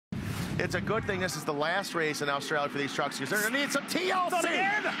It's a good thing this is the last race in Australia for these trucks, because they're going to need some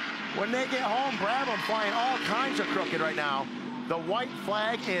TLC. When they get home, Brabham flying all kinds of crooked right now. The white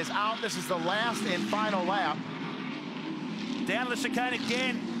flag is out. This is the last and final lap. Down the chicane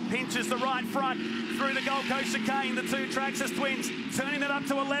again. Pinches the right front through the Gold Coast chicane. The two Traxxas twins turning it up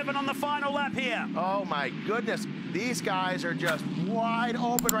to 11 on the final lap here. Oh my goodness. These guys are just wide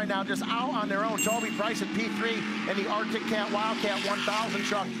open right now, just out on their own. Toby Price in P3 and the Arctic Cat Wildcat 1000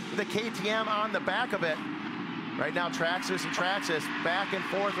 truck with the KTM on the back of it. Right now, Traxxas and Traxxas back and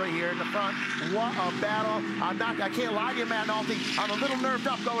forth right here in the front. What a battle. I can't lie to you, Matt Nolte. I'm a little nerved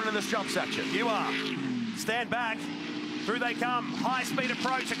up going into this jump section. You are. Stand back. Through they come, high-speed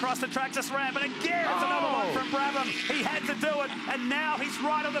approach across the Traxxas ramp, and again, it's another one from Brabham. He had to do it, and now he's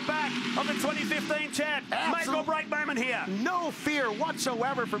right on the back of the 2015 champ. Make or break moment here. No fear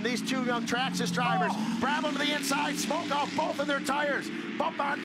whatsoever from these two young Traxxas drivers. Brabham to the inside, smoke off both of their tires. Bump on